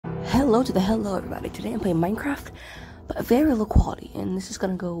Hello to the hello everybody. Today I'm playing Minecraft, but very low quality, and this is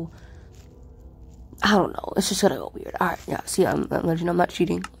gonna go, I don't know, it's just gonna go weird. Alright, yeah, see, I'm letting you know I'm not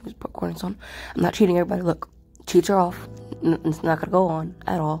cheating. Just put recordings on. I'm not cheating, everybody. Look, cheats are off. It's not gonna go on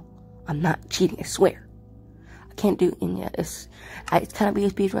at all. I'm not cheating, I swear. I can't do, and yeah, it's kind of be a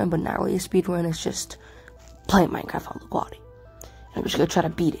speedrun, but not really a speedrun. It's just playing Minecraft on low quality. And I'm just gonna try to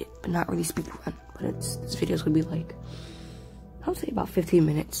beat it, but not really speedrun. But this video's gonna be like, I would say about 15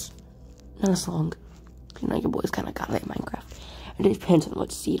 minutes. Not as long. You know, your boy's kind of got it in Minecraft. It depends on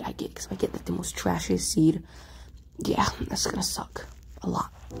what seed I get. Because if I get like the most trashiest seed, yeah, that's gonna suck. A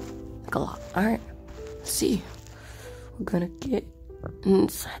lot. Like a lot. Alright. Let's see. We're gonna get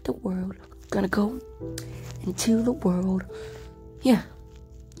inside the world. We're gonna go into the world. Yeah.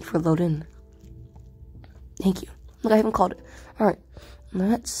 For loading. Thank you. Look, I haven't called it. Alright.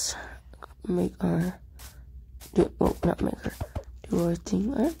 Let's make our... well, not make her. Do our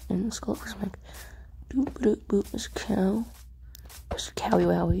thing, right? And let's go over like doop doop boop. This cow. Mr. Cowie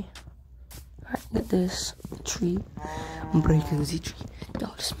Wowie. Alright, get this tree. I'm breaking the tree. Yo,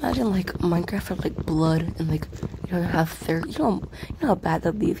 just imagine like Minecraft have like blood and like you don't have thirst. You know how bad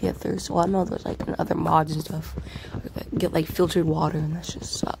that'd be if you have thirst. Well, I know there's like other mods and stuff. Get like filtered water and that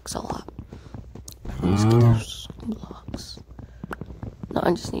just sucks a lot. Let's get those blocks. No,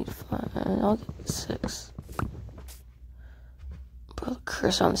 I just need 5. I'll get 6. Bro, the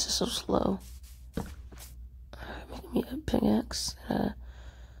cursor on this is so slow. Making me a pickaxe.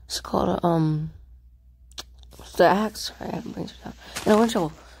 It's called a, what's the axe? I haven't bring it down. And a wind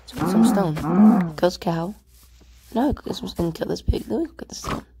shovel. So get some stone. Kill this cow. Now I get some stone and kill this pig. Then we go get the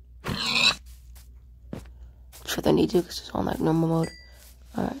stone. Sure they need to because it's on like normal mode.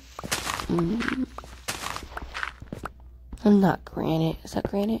 Alright. Not granite. Is that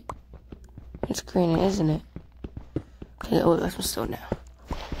granite? It's granite, isn't it? Okay, oh, that's some stone now.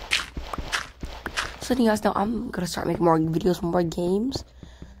 So letting you guys know, I'm gonna start making more videos, more games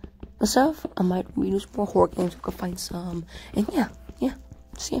and stuff. I might do some more horror games. We can find some, and yeah.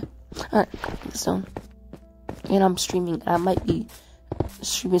 See ya. All right, get the stone. And I'm streaming. I might be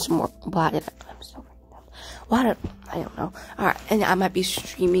streaming some more. Why did I'm so dumb. I don't know. All right, and I might be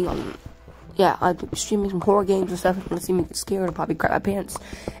streaming on. Yeah, I'll be streaming some horror games and stuff. If you want to see me get scared, I'll probably grab my pants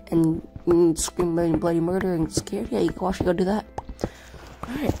and scream bloody murder and get scared. Yeah, you can watch me go do that.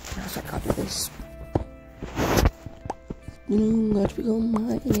 Alright, now start copy this. Let's go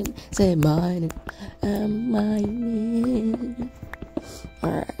mining. Say mining. I'm mining.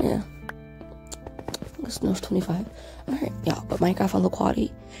 Alright, yeah. This snow's 25. Alright, yeah, but Minecraft on low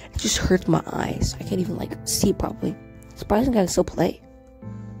quality, it just hurts my eyes. I can't even, like, see properly. Surprisingly, I can still play.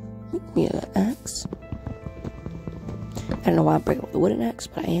 Make me an axe. I don't know why I'm breaking with the wooden axe,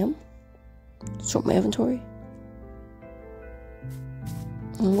 but I am. Sort my inventory.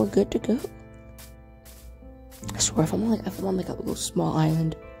 And we're good to go. I swear, if I'm on like a little small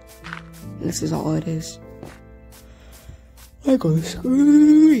island, and this is all it is, I'm gonna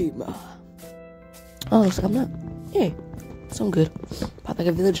scream. Oh, looks like I'm not. Yay. So I'm good. Probably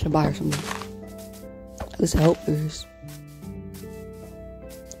like a village nearby or something. At least I hope there is.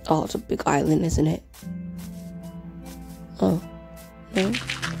 Oh, it's a big island, isn't it? Oh, no.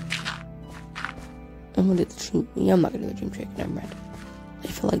 I'm gonna do the dream. Yeah, I'm not gonna do the dream trick. Never mind. I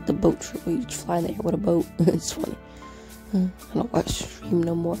feel like the boat trick where you just fly in the air with a boat. It's funny. I don't watch stream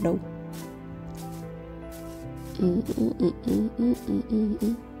no more. No. No.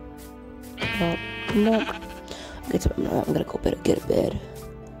 I'm gonna go get a bed.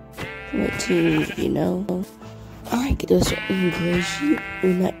 Right to, you know. Alright, get this gray sheep.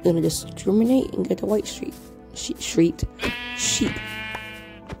 We're not gonna discriminate and get the white sheep. Sheep.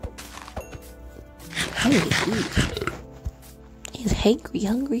 Hungry. He's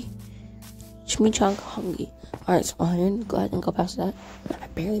hungry. Chimichanga hungry. Alright, so iron. Go ahead and go past that. I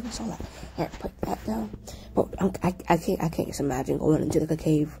barely saw that. Alright, put that down. But I can't just imagine going into like a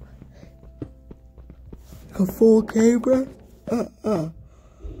cave. A full cave, bro.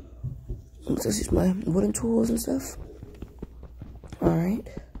 This is my wooden tools and stuff. Alright.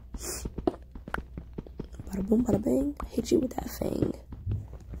 Bada boom, bada bang. Hit you with that thing.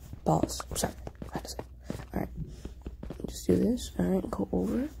 Balls. Sorry. I had to say. Alright. Just do this. Alright. Go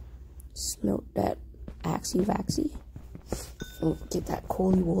over. Smelt that axie vaxie. And get that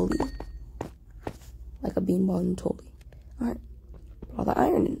coaly woolly. Like a beanball and totally. Alright. Put all the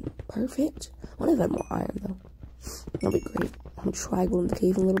iron in. Perfect. I want to have more iron though. That'll be great. I'm gonna try going in the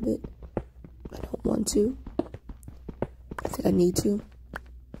cave a little bit. I don't want to. I think I need to.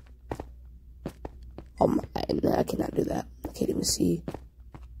 Oh my, I cannot do that. I can't even see.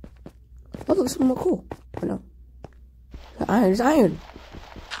 Oh, looks more cool. Or no? Iron is iron.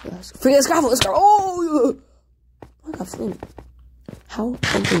 Free the scaffold. Let's go. Oh, I got flint. How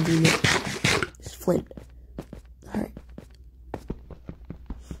inconvenient. It's flint. Alright.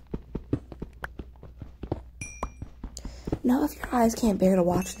 Now, if your eyes can't bear to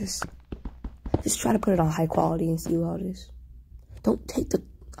watch this, just try to put it on high quality and see how it is. Don't take the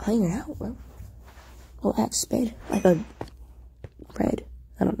iron out, bro. Oh, act sped. Like a red.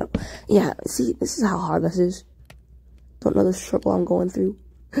 I don't know. Yeah, see, this is how hard this is. Don't know the struggle I'm going through.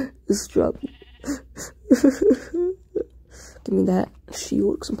 The struggle. Give me that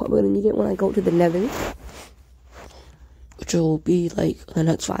shield, because I'm probably going to need it when I go to the nether. Which will be like the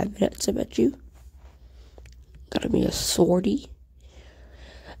next 5 minutes, I bet you. Gotta be a swordy.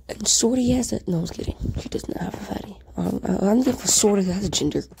 And swordy has a... No, I was kidding. She does not have a fatty. I'm looking for swordy that has a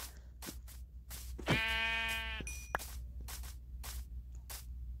gender.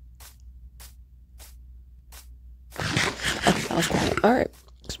 Okay, I was quiet. Alright.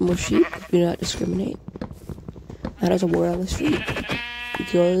 Some more sheep. Do not discriminate. That is a word on the street. You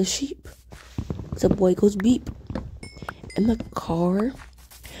kill the sheep. The boy goes beep. In the car.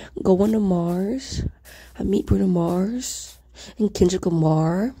 Going to Mars. I meet Bruno Mars. And Kendrick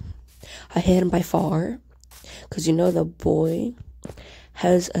Lamar. I hate him by far. Because you know the boy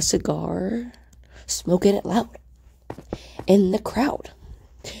has a cigar. Smoking it loud. In the crowd.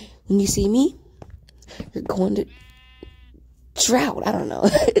 When you see me, you're going to drown. I don't know.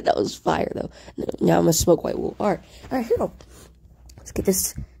 That was fire though. Now I'm gonna smoke white wool. Alright, here we go. Let's get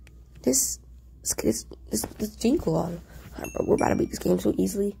this jingle on. Alright, bro, we're about to beat this game so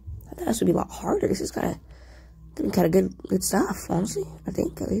easily. I thought this would be a lot harder. This is kind of good stuff, honestly. I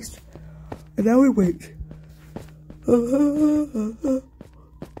think, at least. And now we wait. I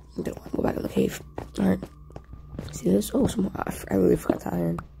don't want to go back to the cave. Alright. See this? Oh, I really forgot the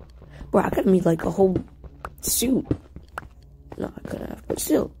iron. Bro, I could need like a whole suit. No, I couldn't have, but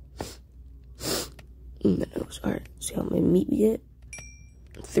still. Alright, see how many meat we get?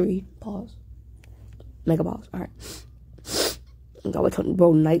 3 balls. Mega balls, alright.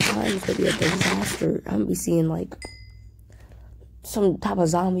 Bro, nighttime is gonna be a disaster. I'm gonna be seeing like some type of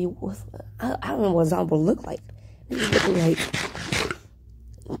zombie with. I don't know what a zombie will look like. It's looking like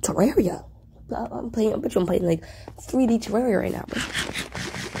Terraria. I bet you I'm playing like 3D Terraria right now, bro.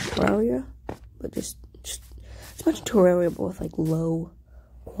 Terraria? But just imagine Terraria, but with like low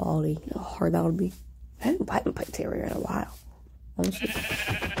quality. You know how hard that would be. I haven't played Terraria in a while. Honestly.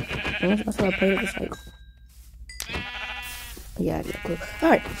 That's why I played it, just like. Yeah, I get cool.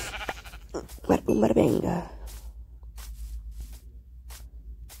 Alright. Bada boom, bada bing.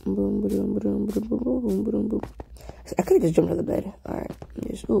 Boom, boom, boom, boom, boom, boom, boom. I could have just jumped on the bed. Alright.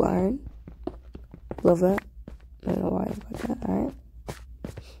 Just, ooh, iron. Love that. I don't know why I got that. Alright.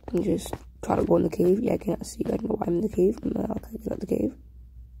 And just try to go in the cave. Yeah, I cannot see. I don't know why I'm in the cave. I'm not out the cave.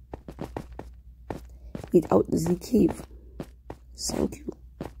 Get out the cave. Thank you.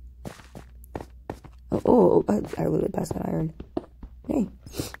 Oh, I really passed that iron. Hey.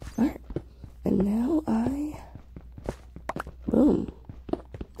 Alright. And now boom.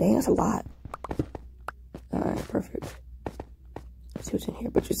 Dang, that's a lot. Alright, perfect. Let's see what's in here.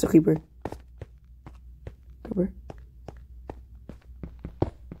 But just a creeper.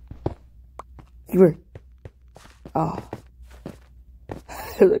 Creeper. Oh.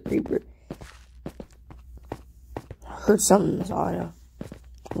 There's a creeper. I heard something, that's all I know.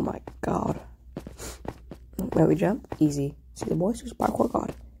 Oh my god. Where we jump? Easy. See the boys? Who's parkour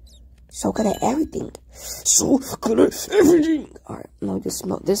god? So good at everything. So good at everything. Alright, now just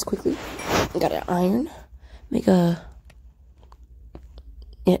smelt this quickly. Got an iron. Make a.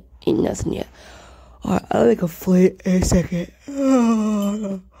 Yeah, ain't nothing yet. Alright, I'll make a flint in a second.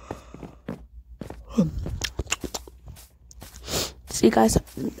 See, guys,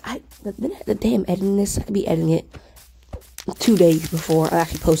 the day I'm editing this, I could be editing it 2 days before I'm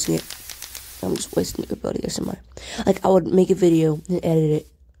actually posting it. I'm just wasting your ability, guys. Like, I would make a video and edit it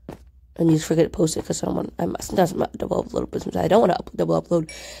and just forget to post it because sometimes I'm double upload, but sometimes I don't want to double upload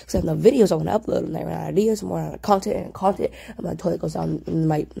because I have no videos I want to upload and I run out of ideas. I'm more out of content and my toilet goes down in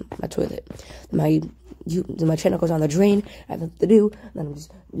my toilet. My channel goes down the drain. I have nothing to do. And then I'm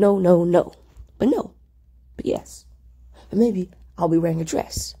just no. But yes. And maybe I'll be wearing a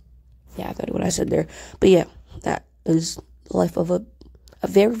dress. Yeah, I got what I said there. But yeah, that is the life of a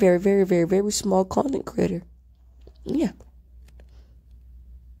very, very, very, very, very small content creator. Yeah.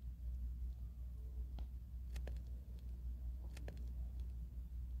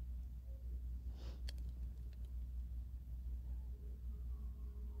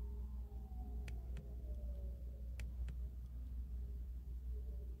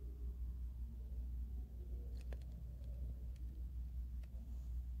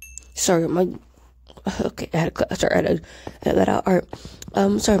 Sorry, my... Okay, I had to edit that out. Alright.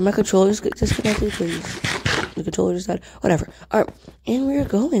 Sorry, my controller's disconnected, please. The controller just died. Whatever. Alright. And we're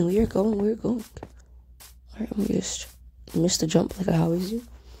going. Alright, we just missed the jump like I always do.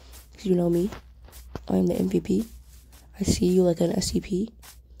 Because you know me. I'm the MVP. I see you like an SCP.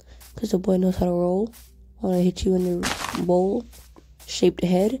 Because the boy knows how to roll. When I hit you in the bowl, shaped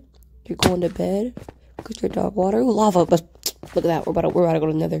head, you're going to bed. Because your dog water. Ooh, lava. But look at that. We're about to go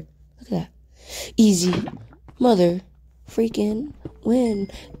to the nether. Look at that. Easy. Mother. Freaking win.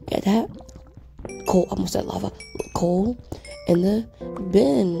 Get that? Coal. Almost that lava. Coal in the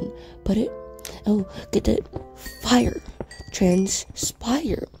bin. Put it. Oh, get that fire.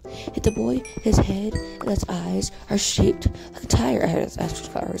 Transpire. Hit the boy. His head and his eyes are shaped like a tire. I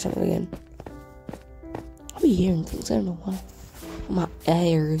just got something again. I'll be hearing things. I don't know why. My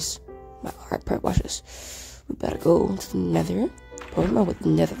ears. My heart part. Watch this. We better go to the nether. Bro, I don't know what the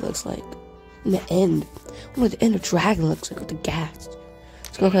nether looks like. In the end. I wonder what the end of dragon looks like with the gas.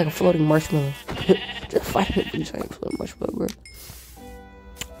 It's gonna look like a floating marshmallow. Just fighting it inside a floating marshmallow, bro.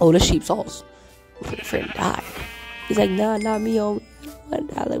 Oh, the sheep's alls. I'm afraid to die. He's like, nah, not me, homie. I don't want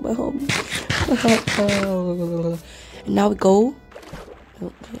to die like my homie. And now we go.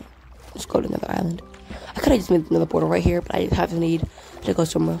 Okay. Let's go to another island. I could have just made another portal right here, but I have the need to go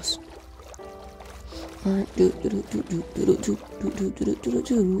somewhere else. Alright.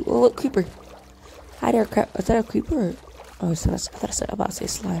 Oh, look, creeper. Hi there, crap. Is that a creeper? Oh, I thought I was about to say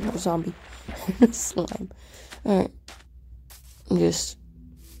slime or zombie. Slime. Alright. Just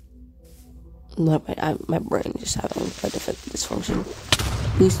my brain just having a defective dysfunction.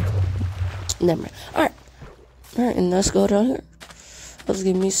 Boost. Never mind. Alright, and let's go down here. Let's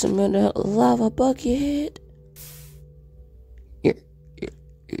give me some of that lava bucket.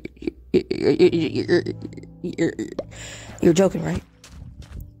 You're joking, right?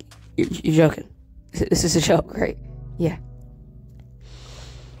 You're joking. This is a joke, right? Yeah.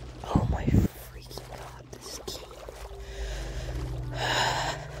 Oh my freaking god, this game.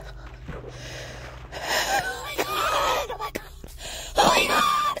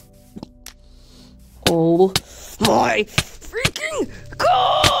 Oh my freaking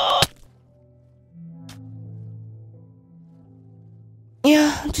god!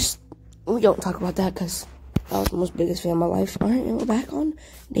 Yeah, we don't talk about that because I was the most biggest fan of my life. Alright, and we're back on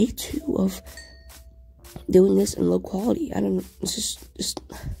day 2 of doing this in low quality. It's just,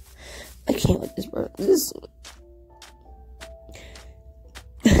 I can't like this, bro.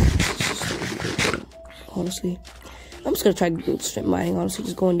 Honestly, I'm just gonna try to do strip mining, honestly,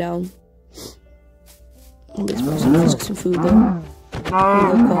 just going down. Get some food though.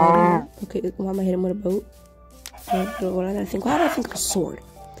 Okay, why am I hitting with a boat? Why did I think of a sword?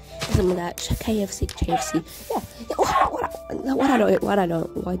 Some of that KFC. Yeah.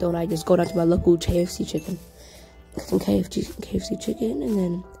 Why don't I just go down to my local KFC chicken? Get some KFC chicken and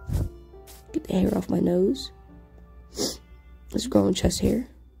then get the hair off my nose. It's growing chest hair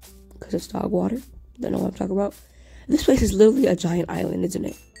because it's dog water. Don't know what I'm talking about. This place is literally a giant island, isn't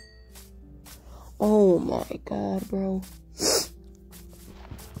it? Oh my god, bro.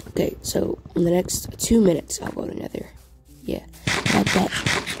 Okay, so in the next 2 minutes, I'll go to Nether. Yeah, I bet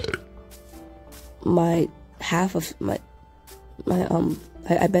my half of my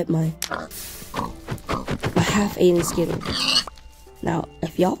I bet my half Aiden Skittle. Now,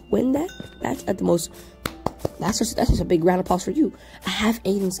 if y'all win that, that's at the most. That's just a big round of applause for you. A half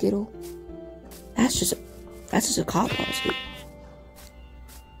Aiden Skittle. That's just a cop, honestly.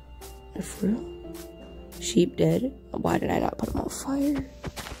 For real. Sheep dead. Why did I not put them on fire?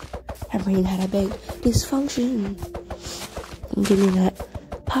 My brain had a big dysfunction. And give me that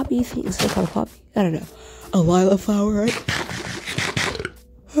poppy thing. Is it called a poppy? I don't know. A lilac flower, right?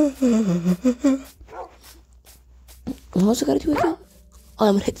 What's I gotta do again? Oh,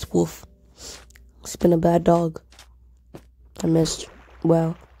 I'm gonna hit this wolf. It's been a bad dog. I missed.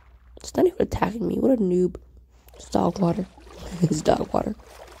 Well, it's not even attacking me. What a noob. It's dog water. It's dog water.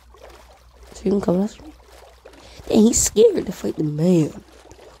 So you can come after me? Dang, he's scared to fight the man.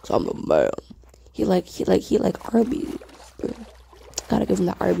 So I'm the man. He like Arby's. Bro. Gotta give him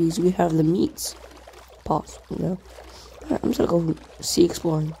the Arby's. We have the meats. Pause, you know? Alright, I'm just gonna go sea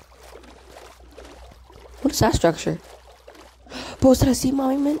exploring. What is that structure? Bro, is that a sea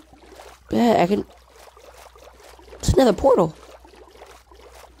monument? Yeah, I can... It's another portal.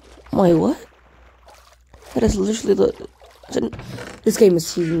 Wait, what? That is literally the... This game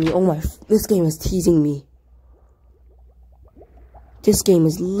is teasing me. Oh my... This game is teasing me. This game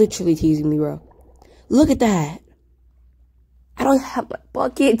is literally teasing me, bro. Look at that. I don't have my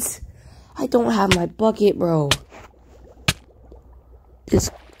bucket. I don't have my bucket, bro.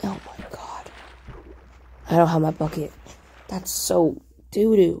 Oh my god. I don't have my bucket. That's so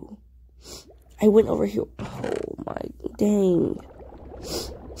doo-doo. I went over here. Oh my dang.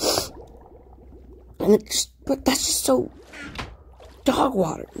 And but that's just so dog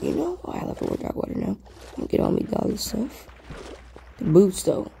water, you know? Oh, I love it with dog water now. Don't get on me, doggy stuff. The boots,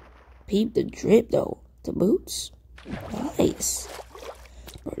 though. Peep the drip, though. The boots. Nice.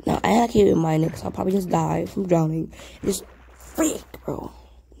 Now, I can't even mind it, because I'll probably just die from drowning. Just freak, bro.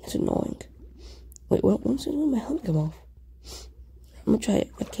 It's annoying. Wait, when's my helmet come off? I'm gonna try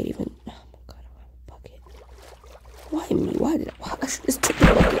it. I can't even. Oh my god, I don't have a bucket. Why me? Why did I just take the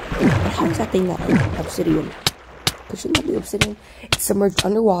bucket? How is that thing not obsidian? Because shouldn't that be obsidian? It's submerged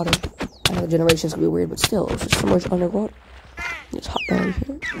underwater. I know the generation's gonna be weird, but still, it's just submerged underwater. Just hop down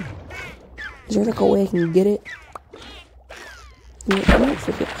here. Is there like a way I can get it? The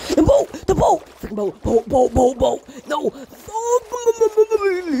boat! The boat! Freaking boat! No!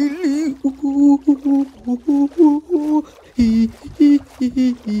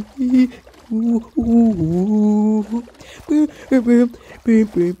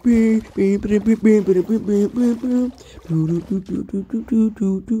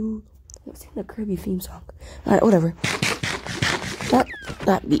 Let's sing the Kirby theme song. Alright, whatever.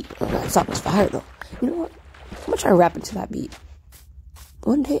 That beat. That song was fire though. You know what? I'm gonna try to rap into that beat.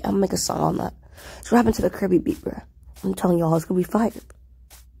 One day, I'm gonna make a song on that. It's rapping to the Kirby beat, bruh. I'm telling y'all, it's gonna be fire.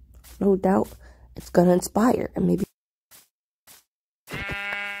 No doubt, it's gonna inspire, and maybe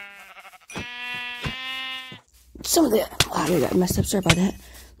some of the, I got messed up, sorry about that.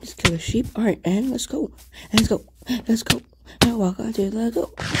 Let's kill a sheep. Alright, and let's go. Let's go. Now walk out there, let's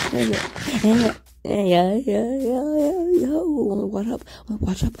go. Yeah. What up?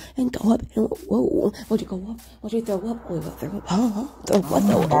 Watch up and go up. And whoa. Would you go up? Would you throw up? Would you throw up? Huh? Throw what?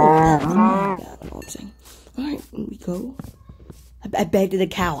 Yeah, I don't know what I'm saying. Alright, here we go. I bedded a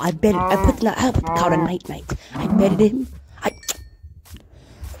cow. I put the cow to night. I bedded him.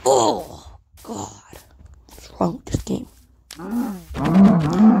 Oh, God. What's wrong with this game?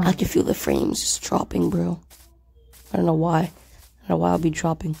 I can feel the frames just dropping, bro. I don't know why. I'll be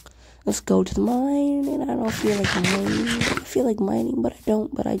dropping. Let's go to the mine, and I don't feel like mining. I feel like mining, but I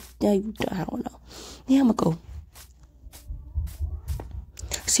don't. But I don't know. Yeah, I'm gonna go.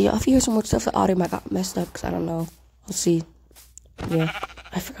 See, if you hear some more stuff, the audio might got messed up, because I don't know. We'll see. Yeah,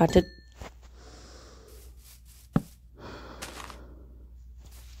 I forgot to.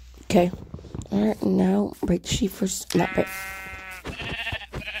 Okay. Alright, now break the sheep first. Not break.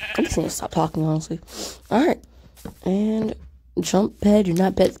 I just need to stop talking, honestly. Alright. And jump bed, do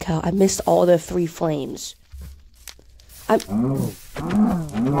not bed the cow. I missed all the 3 flames. We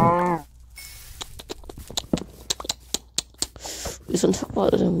just don't talk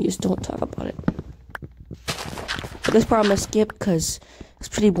about it, and we just don't talk about it. But this part I'm gonna skip because it's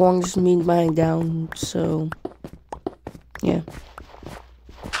pretty boring, just me mining down, so yeah.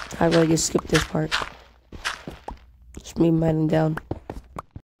 I really just skipped this part. Just me mining down.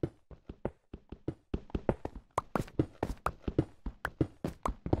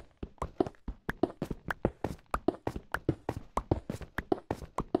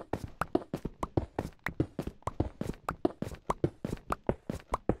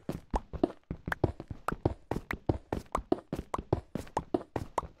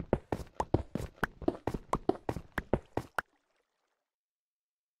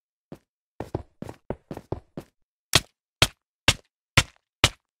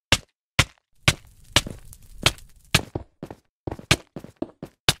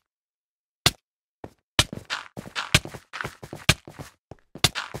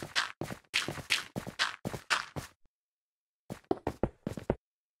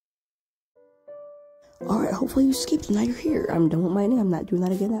 Alright, hopefully you skipped and now you're here. I'm done with mining. I'm not doing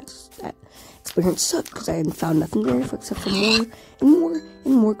that again. That experience sucked because I hadn't found nothing there except for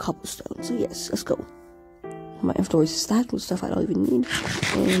more cobblestone. So yes, let's go. My inventory is stacked with stuff I don't even need.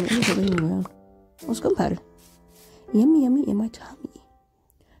 And everything around. What's gunpowder? Yummy in my tummy.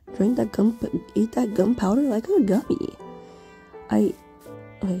 Drink that eat that gunpowder like a gummy. Wait.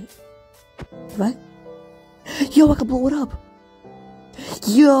 Yo, I can blow it up.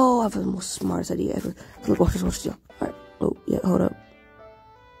 Yo, I have the most smartest idea ever. Look, watch this, yo. Alright, oh, yeah, hold up.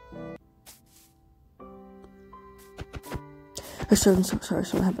 Sorry,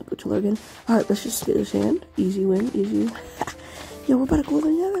 something happened to Goodchill again. Alright, let's just get this hand. Easy win, easy. Yo, we're about to go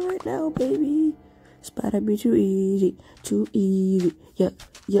together right now, baby. It's about to be too easy. Yeah,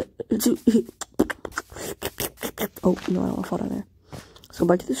 too easy. Oh, no, I don't want to fall down there. Let's go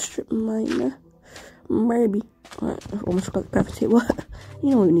back to the strip mine. Maybe. Alright, almost got the crafting table.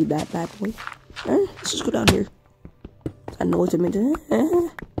 You know we need that bad boy. Let's just go down here. I know what I meant to.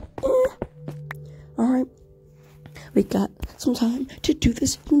 We got some time to do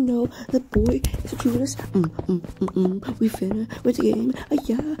this. You know, the boy is to do this. We finna with the game.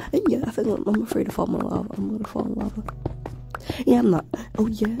 Yeah. I think I'm afraid to fall in lava. I'm gonna fall in lava. Yeah, I'm not. Oh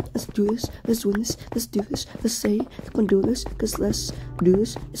yeah, let's do this. Let's do this. Let's do this. Let's say I'm gonna do this because let's do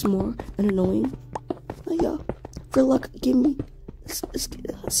this is more and annoying. Oh yeah, for luck, give me. Let's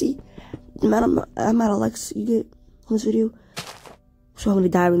see. I'm at a likes you get on this video. So how many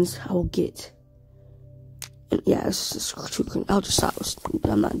diamonds I will get. And yeah, I'll just stop.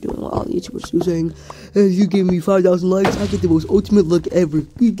 I'm not doing what all the YouTubers do, saying, hey, if you give me 5,000 likes, I get the most ultimate luck ever.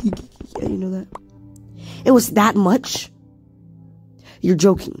 Yeah, you know that? It was that much? You're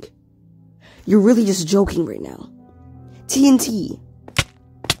joking. You're really just joking right now. TNT.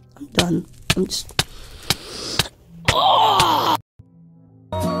 I'm done. I'm just...